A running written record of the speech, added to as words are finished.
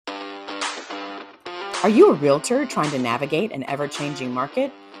Are you a realtor trying to navigate an ever-changing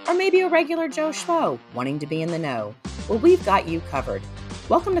market? Or maybe a regular Joe Schmo wanting to be in the know? Well, we've got you covered.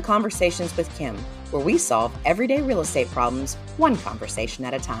 Welcome to Conversations with Kim, where we solve everyday real estate problems one conversation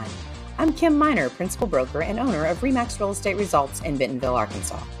at a time. I'm Kim Miner, principal broker and owner of RE/MAX Real Estate Results in Bentonville,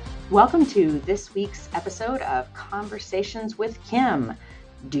 Arkansas. Welcome to this week's episode of Conversations with Kim.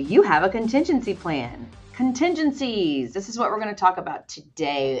 Do you have a contingency plan? Contingencies. This is what we're going to talk about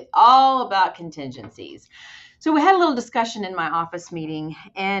today, all about contingencies. So we had a little discussion in my office meeting,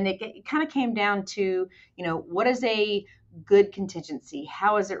 and it kind of came down to, what is a good contingency?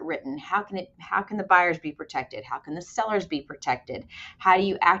 How is it written? How can the buyers be protected? How can the sellers be protected? How do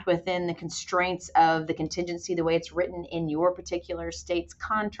you act within the constraints of the contingency, the way it's written in your particular state's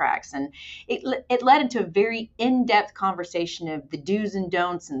contracts? And it led into a very in-depth conversation of the do's and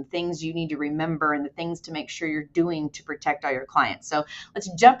don'ts and things you need to remember and the things to make sure you're doing to protect all your clients. So let's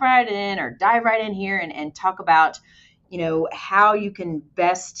jump right in or dive right in here and talk about, how you can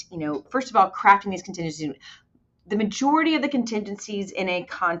best, first of all, crafting these contingencies. The majority of the contingencies in a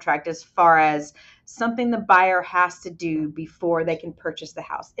contract, as far as something the buyer has to do before they can purchase the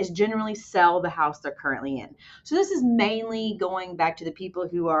house, is generally sell the house they're currently in. So this is mainly going back to the people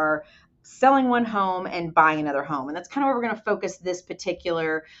who are selling one home and buying another home. And that's kind of where we're going to focus this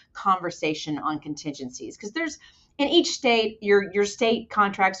particular conversation on contingencies, because there's in each state, your state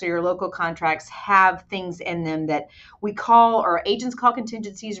contracts or your local contracts have things in them that we call, or agents call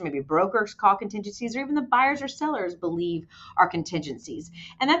contingencies, or maybe brokers call contingencies, or even the buyers or sellers believe are contingencies.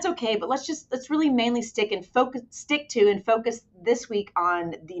 And that's okay, but let's really mainly stick to and focus this week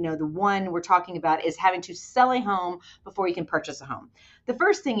on the one we're talking about is having to sell a home before you can purchase a home. The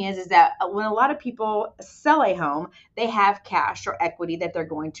first thing is that when a lot of people sell a home, they have cash or equity that they're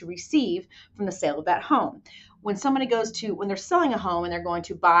going to receive from the sale of that home. When they're selling a home and they're going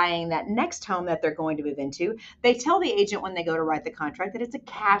to buying that next home that they're going to move into, they tell the agent when they go to write the contract that it's a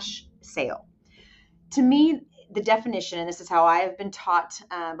cash sale. To me, the definition, and this is how I have been taught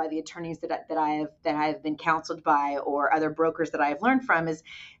by the attorneys that I have been counseled by, or other brokers that I have learned from, is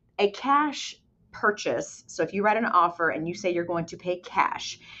a cash purchase. So if you write an offer and you say you're going to pay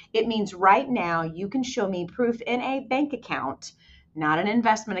cash, it means right now you can show me proof in a bank account, not an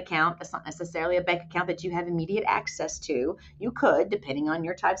investment account. It's not necessarily a bank account that you have immediate access to. You could, depending on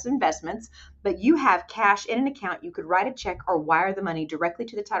your types of investments, but you have cash in an account. You could write a check or wire the money directly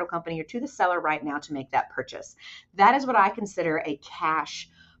to the title company or to the seller right now to make that purchase. That is what I consider a cash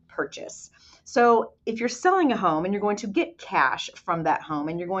purchase. So if you're selling a home and you're going to get cash from that home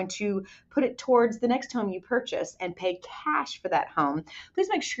and you're going to put it towards the next home you purchase and pay cash for that home, please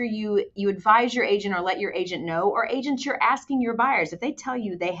make sure you advise your agent or let your agent know, or agents you're asking your buyers, if they tell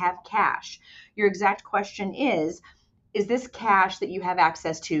you they have cash, your exact question is this cash that you have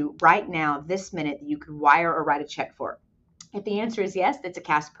access to right now, this minute, that you could wire or write a check for? If the answer is yes, that's a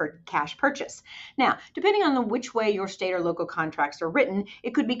cash purchase. Now, depending on which way your state or local contracts are written,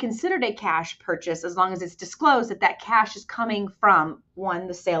 it could be considered a cash purchase as long as it's disclosed that cash is coming from, one,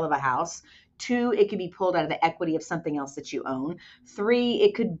 the sale of a house. Two, it could be pulled out of the equity of something else that you own. Three,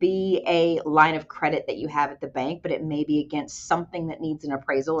 it could be a line of credit that you have at the bank, but it may be against something that needs an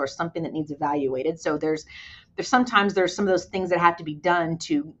appraisal or something that needs evaluated. So there's sometimes some of those things that have to be done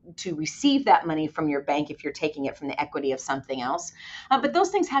to receive that money from your bank if you're taking it from the equity of something else. But those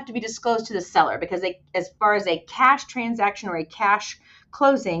things have to be disclosed to the seller, because as far as a cash transaction or a cash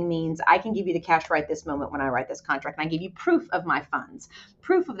closing means, I can give you the cash right this moment when I write this contract, and I give you proof of my funds,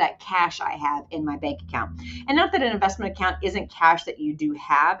 proof of that cash I have in my bank account. And not that an investment account isn't cash that you do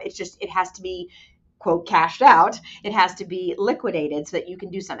have, it's just it has to be, quote, cashed out. It has to be liquidated so that you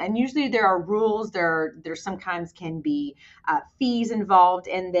can do something. And usually there are rules, there sometimes can be fees involved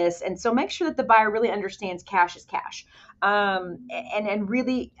in this. And so make sure that the buyer really understands cash is cash. And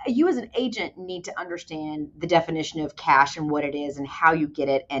really, you as an agent need to understand the definition of cash and what it is and how you get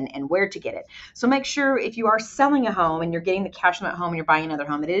it and where to get it. So make sure if you are selling a home and you're getting the cash from that home and you're buying another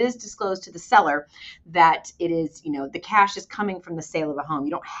home, that it is disclosed to the seller that it is, the cash is coming from the sale of a home.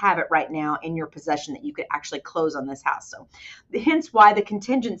 You don't have it right now in your possession that you could actually close on this house. So hence why the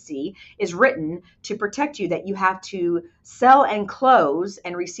contingency is written to protect you, that you have to sell and close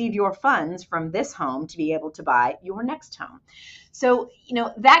and receive your funds from this home to be able to buy your next home. So,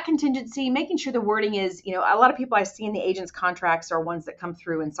 that contingency, making sure the wording is, a lot of people I see in the agent's contracts are ones that come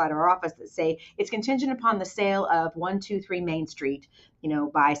through inside our office that say it's contingent upon the sale of 123 Main Street,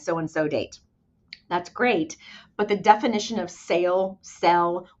 by so-and-so date. That's great. But the definition of sale,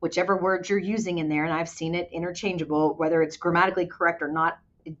 sell, whichever word you're using in there, and I've seen it interchangeable, whether it's grammatically correct or not,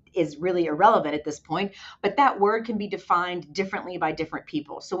 is really irrelevant at this point. But that word can be defined differently by different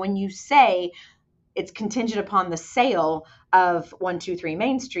people. So when you say it's contingent upon the sale of 123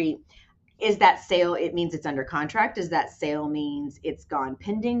 Main Street. Is that sale, it means it's under contract? Does that sale means it's gone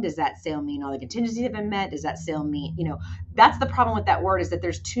pending? Does that sale mean all the contingencies have been met? Does that sale mean, that's the problem with that word, is that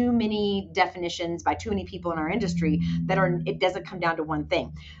there's too many definitions by too many people in our industry it doesn't come down to one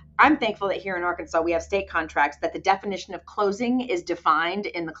thing. I'm thankful that here in Arkansas, we have state contracts that the definition of closing is defined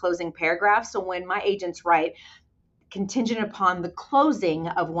in the closing paragraph. So when my agents write, contingent upon the closing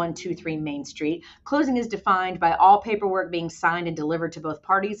of 123 Main Street. Closing is defined by all paperwork being signed and delivered to both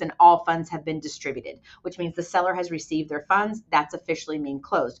parties and all funds have been distributed, which means the seller has received their funds. That's officially mean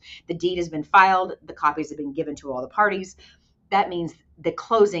closed. The deed has been filed. The copies have been given to all the parties. That means the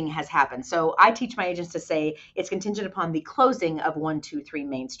closing has happened. So I teach my agents to say it's contingent upon the closing of 123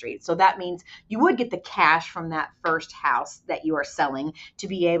 Main Street. So that means you would get the cash from that first house that you are selling to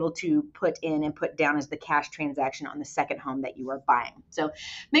be able to put in and put down as the cash transaction on the second home that you are buying. So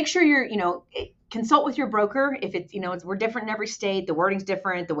make sure you're, consult with your broker. If it's, we're different in every state, the wording's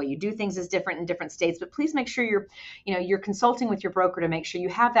different, the way you do things is different in different states, but please make sure you're consulting with your broker to make sure you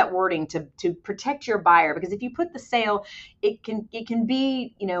have that wording to protect your buyer. Because if you put the sale, it can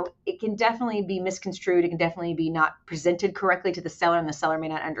be, it can definitely be misconstrued. It can definitely be not presented correctly to the seller and the seller may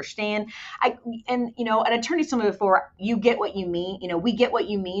not understand. An attorney told me before, you get what you mean. We get what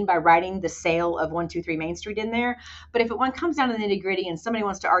you mean by writing the sale of 123 Main Street in there. But if it comes down to the nitty gritty and somebody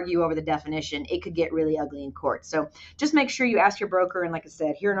wants to argue over the definition, it could get really ugly in court. So just make sure you ask your broker. And like I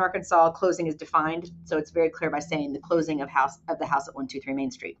said, here in Arkansas, closing is defined. So it's very clear by saying the closing of the house at 123 Main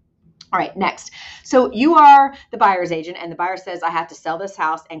Street. All right, next. So you are the buyer's agent and the buyer says, I have to sell this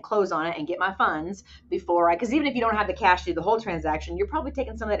house and close on it and get my funds before because even if you don't have the cash to do the whole transaction, you're probably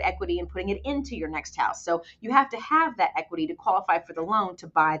taking some of that equity and putting it into your next house. So you have to have that equity to qualify for the loan to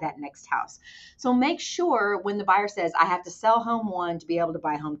buy that next house. So make sure when the buyer says, I have to sell home one to be able to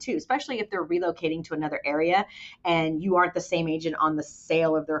buy home two, especially if they're relocating to another area and you aren't the same agent on the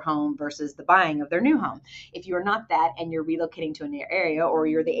sale of their home versus the buying of their new home. If you're not that and you're relocating to a new area or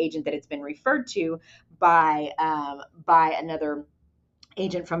you're the agent that it's been referred to by another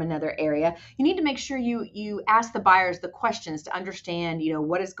agent from another area, you need to make sure you ask the buyers the questions to understand,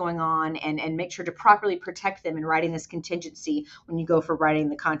 what is going on and make sure to properly protect them in writing this contingency when you go for writing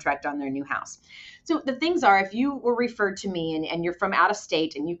the contract on their new house. So the things are, if you were referred to me and you're from out of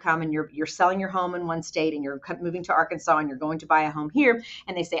state and you come and you're selling your home in one state and you're moving to Arkansas and you're going to buy a home here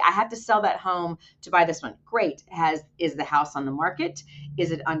and they say, I have to sell that home to buy this one. Great. Is the house on the market?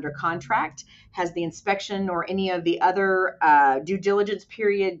 Is it under contract? Has the inspection or any of the other due diligence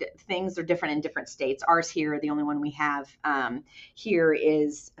period things are different in different states. Ours here, the only one we have here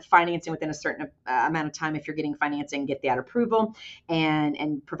is financing within a certain amount of time. If you're getting financing, get that approval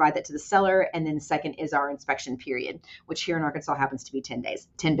and provide that to the seller. And then second is our inspection period, which here in Arkansas happens to be 10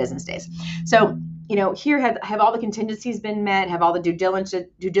 business days. So, here have all the contingencies been met? Have all the due diligence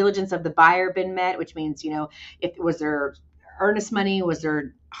of the buyer been met? Which means, if was there earnest money, was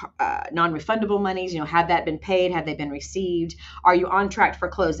there non-refundable monies, have that been paid? Have they been received? Are you on track for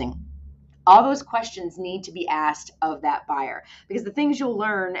closing? All those questions need to be asked of that buyer, because the things you'll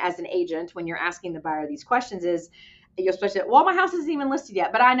learn as an agent when you're asking the buyer these questions is, you'll especially, well, my house isn't even listed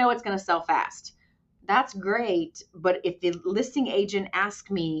yet, but I know it's going to sell fast. That's great. But if the listing agent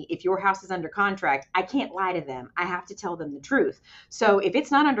asks me if your house is under contract, I can't lie to them. I have to tell them the truth. So if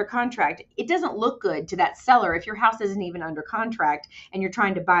it's not under contract, it doesn't look good to that seller if your house isn't even under contract and you're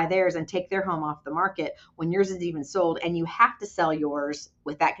trying to buy theirs and take their home off the market when yours isn't even sold, and you have to sell yours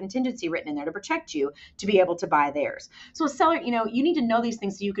with that contingency written in there to protect you to be able to buy theirs. So a seller, you need to know these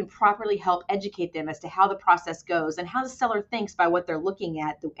things so you can properly help educate them as to how the process goes and how the seller thinks by what they're looking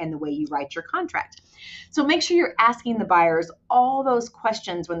at and the way you write your contract. So make sure you're asking the buyers all those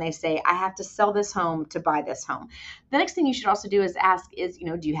questions when they say, I have to sell this home to buy this home. The next thing you should also do is ask is,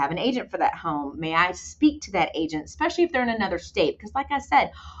 do you have an agent for that home? May I speak to that agent, especially if they're in another state? Because like I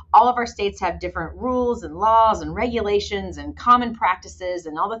said, all of our states have different rules and laws and regulations and common practices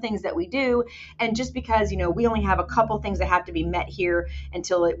and all the things that we do. And just because, we only have a couple things that have to be met here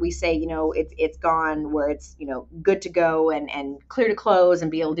until we say, it's gone, where it's, good to go and clear to close and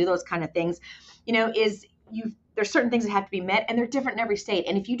be able to do those kind of things, there's certain things that have to be met and they're different in every state.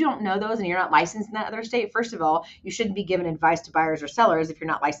 And if you don't know those and you're not licensed in that other state, first of all, you shouldn't be giving advice to buyers or sellers if you're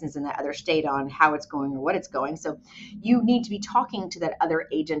not licensed in that other state on how it's going or what it's going. So you need to be talking to that other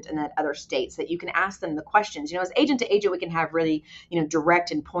agent in that other state so that you can ask them the questions. As agent to agent, we can have really,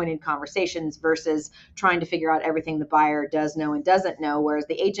 direct and pointed conversations versus trying to figure out everything the buyer does know and doesn't know, whereas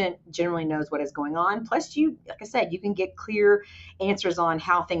the agent generally knows what is going on. Plus like I said, you can get clear answers on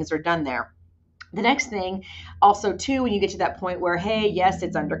how things are done there. The next thing also too, when you get to that point where, hey, yes,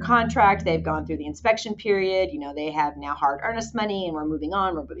 it's under contract, they've gone through the inspection period, they have now hard earnest money and we're moving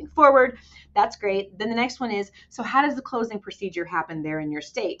on, we're moving forward. That's great. Then the next one is, so how does the closing procedure happen there in your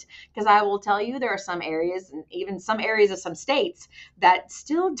state? Because I will tell you, there are some areas, and even some areas of some states, that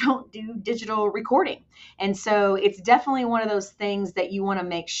still don't do digital recording. And so it's definitely one of those things that you want to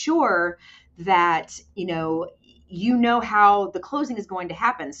make sure that how the closing is going to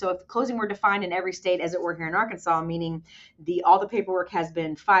happen. So if the closing were defined in every state as it were here in Arkansas, meaning all the paperwork has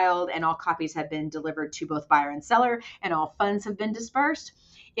been filed and all copies have been delivered to both buyer and seller and all funds have been dispersed,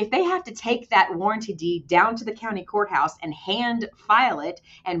 if they have to take that warranty deed down to the county courthouse and hand file it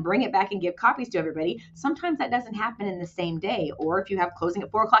and bring it back and give copies to everybody, sometimes that doesn't happen in the same day. Or if you have closing at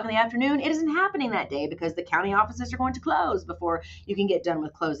 4 o'clock in the afternoon, it isn't happening that day because the county offices are going to close before you can get done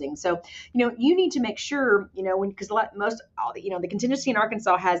with closing. So, you need to make sure, because the contingency in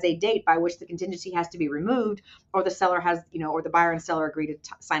Arkansas has a date by which the contingency has to be removed, or the seller has, or the buyer and seller agree to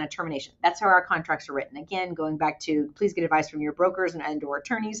sign a termination. That's how our contracts are written. Again, going back to, please get advice from your brokers and or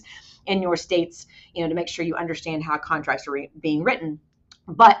attorneys in your states, to make sure you understand how contracts are being written.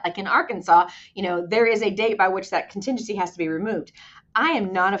 But like in Arkansas, there is a date by which that contingency has to be removed. I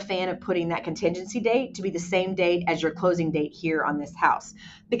am not a fan of putting that contingency date to be the same date as your closing date here on this house.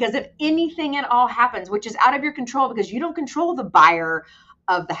 Because if anything at all happens, which is out of your control because you don't control the buyer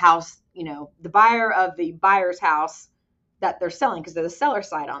of the house, the buyer of the buyer's house that they're selling, because they're the seller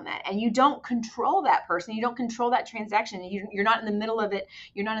side on that, and you don't control that person, you don't control that transaction, you're not in the middle of it,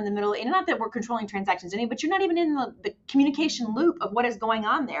 and not that we're controlling transactions but you're not even in the communication loop of what is going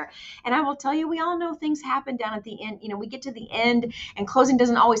on there. And I will tell you, we all know things happen down at the end. We get to the end and closing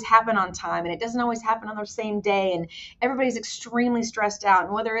doesn't always happen on time, and it doesn't always happen on the same day, and everybody's extremely stressed out,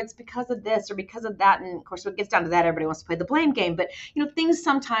 and whether it's because of this or because of that, and of course when it gets down to that, everybody wants to play the blame game. But things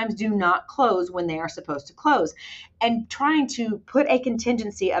sometimes do not close when they are supposed to close. And trying to put a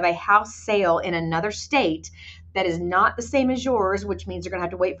contingency of a house sale in another state that is not the same as yours, which means you're going to have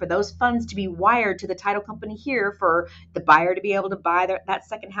to wait for those funds to be wired to the title company here for the buyer to be able to buy that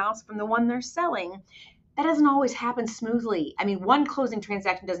second house from the one they're selling. That doesn't always happen smoothly. I mean, one closing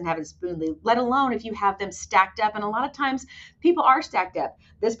transaction doesn't happen smoothly, let alone if you have them stacked up. And a lot of times people are stacked up.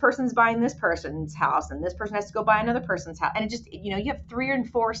 This person's buying this person's house and this person has to go buy another person's house. And it just, you have 3 and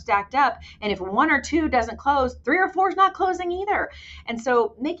 4 stacked up. And if 1 or 2 doesn't close, 3 or 4 is not closing either. And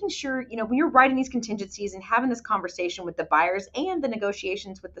so making sure, when you're writing these contingencies and having this conversation with the buyers and the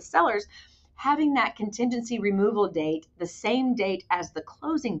negotiations with the sellers, having that contingency removal date the same date as the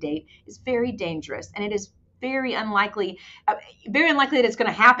closing date is very dangerous. And it is very unlikely that it's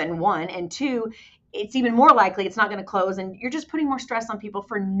going to happen, 1. And 2, it's even more likely it's not going to close. And you're just putting more stress on people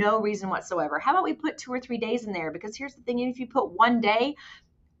for no reason whatsoever. How about we put 2 or 3 days in there? Because here's the thing, if you put 1 day,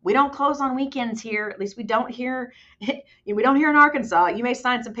 we don't close on weekends here. At least we don't here. We don't here in Arkansas. You may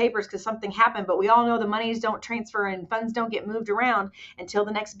sign some papers because something happened, but we all know the monies don't transfer and funds don't get moved around until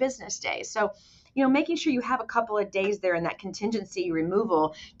the next business day. So, making sure you have a couple of days there in that contingency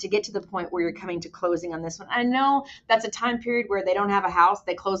removal to get to the point where you're coming to closing on this one. I know that's a time period where they don't have a house,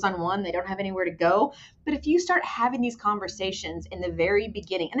 they close on one, they don't have anywhere to go. But if you start having these conversations in the very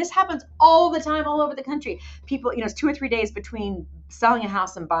beginning, and this happens all the time, all over the country, people, it's 2 or 3 days between selling a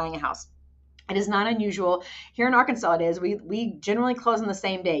house and buying a house. It is not unusual. Here in Arkansas, it is. We generally close on the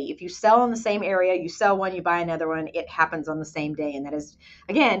same day. If you sell in the same area, you sell one, you buy another one, it happens on the same day. And that is,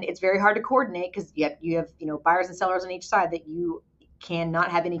 again, it's very hard to coordinate because you have buyers and sellers on each side that you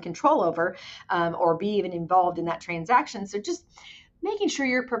cannot have any control over or be even involved in that transaction. So just making sure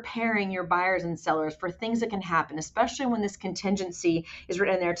you're preparing your buyers and sellers for things that can happen, especially when this contingency is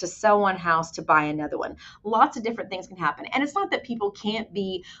written in there to sell one house to buy another one. Lots of different things can happen. And it's not that people can't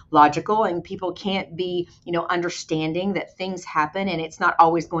be logical and people can't be, understanding that things happen and it's not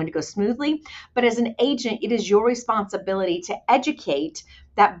always going to go smoothly. But as an agent, it is your responsibility to educate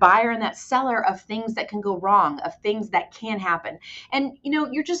that buyer and that seller of things that can go wrong, of things that can happen. And,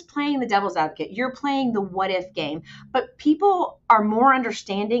 you're just playing the devil's advocate. You're playing the what if game. But people are more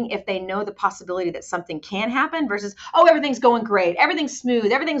understanding if they know the possibility that something can happen versus, oh, everything's going great. Everything's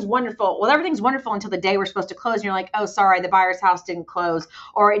smooth. Everything's wonderful. Well, everything's wonderful until the day we're supposed to close. And you're like, oh, sorry, the buyer's house didn't close,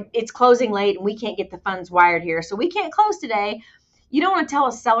 or it's closing late and we can't get the funds wired here, so we can't close today. You don't want to tell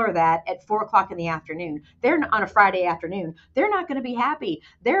a seller that at 4 o'clock in the afternoon. They're on a Friday afternoon. They're not going to be happy.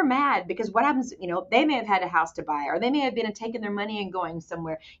 They're mad because what happens, they may have had a house to buy, or they may have been taking their money and going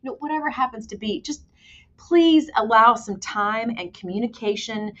somewhere, whatever happens to be. Just please allow some time and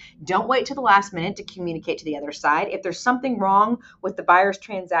communication. Don't wait till the last minute to communicate to the other side. If there's something wrong with the buyer's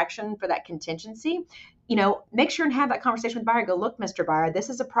transaction for that contingency, make sure and have that conversation with the buyer. Go, look, Mr. Buyer, this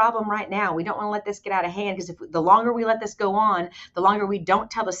is a problem right now. We don't want to let this get out of hand, because the longer we let this go on, the longer we don't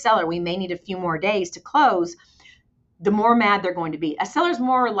tell the seller we may need a few more days to close, the more mad they're going to be. A seller's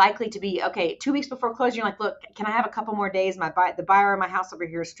more likely to be, okay, 2 weeks before closing, you're like, look, can I have a couple more days? The buyer in my house over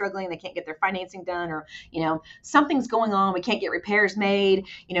here is struggling. They can't get their financing done, or, something's going on. We can't get repairs made,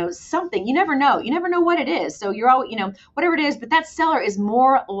 something. You never know. You never know what it is. So you're all, whatever it is, but that seller is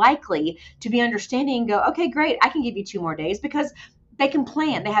more likely to be understanding and go, okay, great, I can give you 2 more days, because they can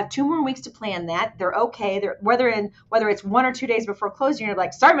plan. They have 2 more weeks to plan that. They're okay. Whether it's 1 or 2 days before closing, you're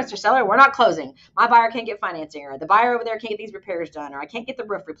like, sorry, Mr. Seller, we're not closing. My buyer can't get financing, or the buyer over there can't get these repairs done, or I can't get the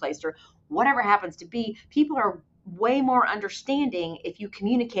roof replaced, or whatever happens to be. People are way more understanding if you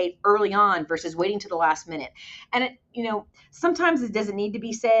communicate early on versus waiting to the last minute. And sometimes it doesn't need to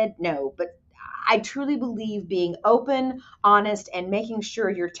be said, no, but I truly believe being open, honest, and making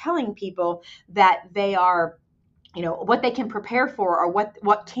sure you're telling people that they are, what they can prepare for, or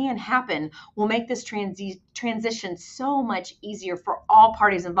what can happen, will make this transition so much easier for all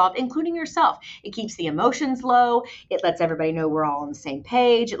parties involved, including yourself. It keeps the emotions low. It lets everybody know we're all on the same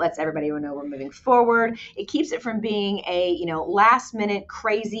page. It lets everybody know we're moving forward. It keeps it from being a, last minute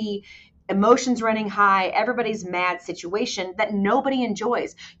crazy, emotions running high, everybody's mad situation that nobody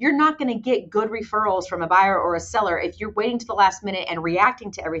enjoys. You're not going to get good referrals from a buyer or a seller if you're waiting to the last minute and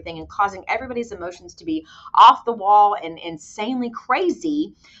reacting to everything and causing everybody's emotions to be off the wall and insanely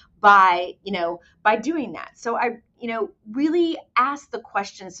crazy by doing that. So I, really ask the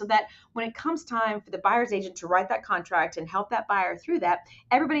questions, so that when it comes time for the buyer's agent to write that contract and help that buyer through that,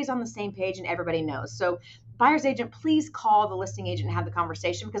 everybody's on the same page and everybody knows. So buyer's agent, please call the listing agent and have the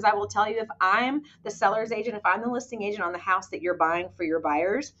conversation, because I will tell you, if I'm the seller's agent, if I'm the listing agent on the house that you're buying for your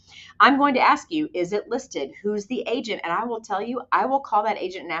buyers, I'm going to ask you, is it listed? Who's the agent? And I will tell you, I will call that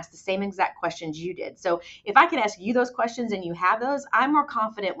agent and ask the same exact questions you did. So if I can ask you those questions and you have those, I'm more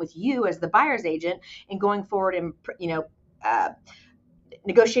confident with you as the buyer's agent in going forward and,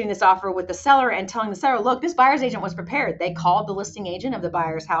 negotiating this offer with the seller and telling the seller, look, this buyer's agent was prepared. They called the listing agent of the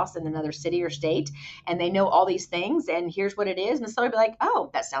buyer's house in another city or state, and they know all these things, and here's what it is. And the seller will be like, oh,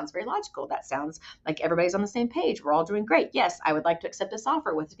 that sounds very logical. That sounds like everybody's on the same page. We're all doing great. Yes, I would like to accept this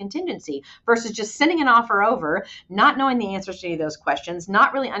offer with a contingency, versus just sending an offer over, not knowing the answers to any of those questions,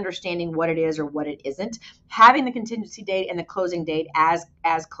 not really understanding what it is or what it isn't, having the contingency date and the closing date as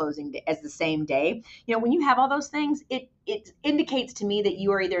the same day. When you have all those things, it indicates to me that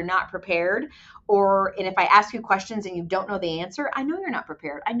you are either not prepared, and if I ask you questions and you don't know the answer, I know you're not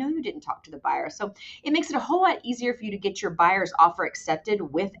prepared. I know you didn't talk to the buyer. So it makes it a whole lot easier for you to get your buyer's offer accepted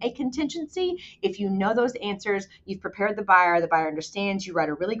with a contingency. If you know those answers, you've prepared the buyer understands, you write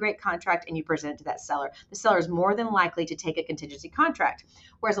a really great contract and you present it to that seller. The seller is more than likely to take a contingency contract.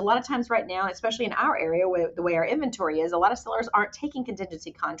 Whereas a lot of times right now, especially in our area, the way our inventory is, a lot of sellers aren't taking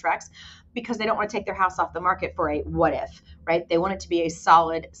contingency contracts because they don't want to take their house off the market for a what if, right? They want it to be a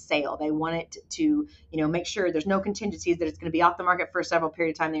solid sale. They want it to, make sure there's no contingencies, that it's going to be off the market for a several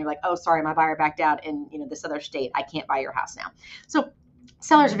period of time. And you're like, oh, sorry, my buyer backed out in, this other state. I can't buy your house now. So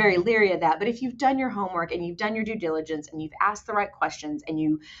sellers are very leery of that. But if you've done your homework and you've done your due diligence and you've asked the right questions and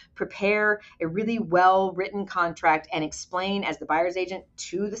you prepare a really well-written contract and explain as the buyer's agent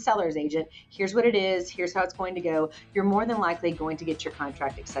to the seller's agent, here's what it is, here's how it's going to go, you're more than likely going to get your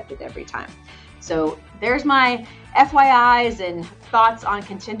contract accepted every time. So there's my FYIs and thoughts on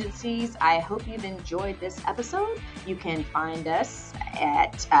contingencies. I hope you've enjoyed this episode. You can find us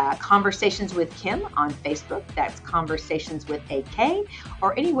at Conversations with Kim on Facebook. That's Conversations with AK,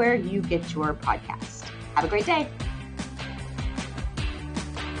 or anywhere you get your podcast. Have a great day.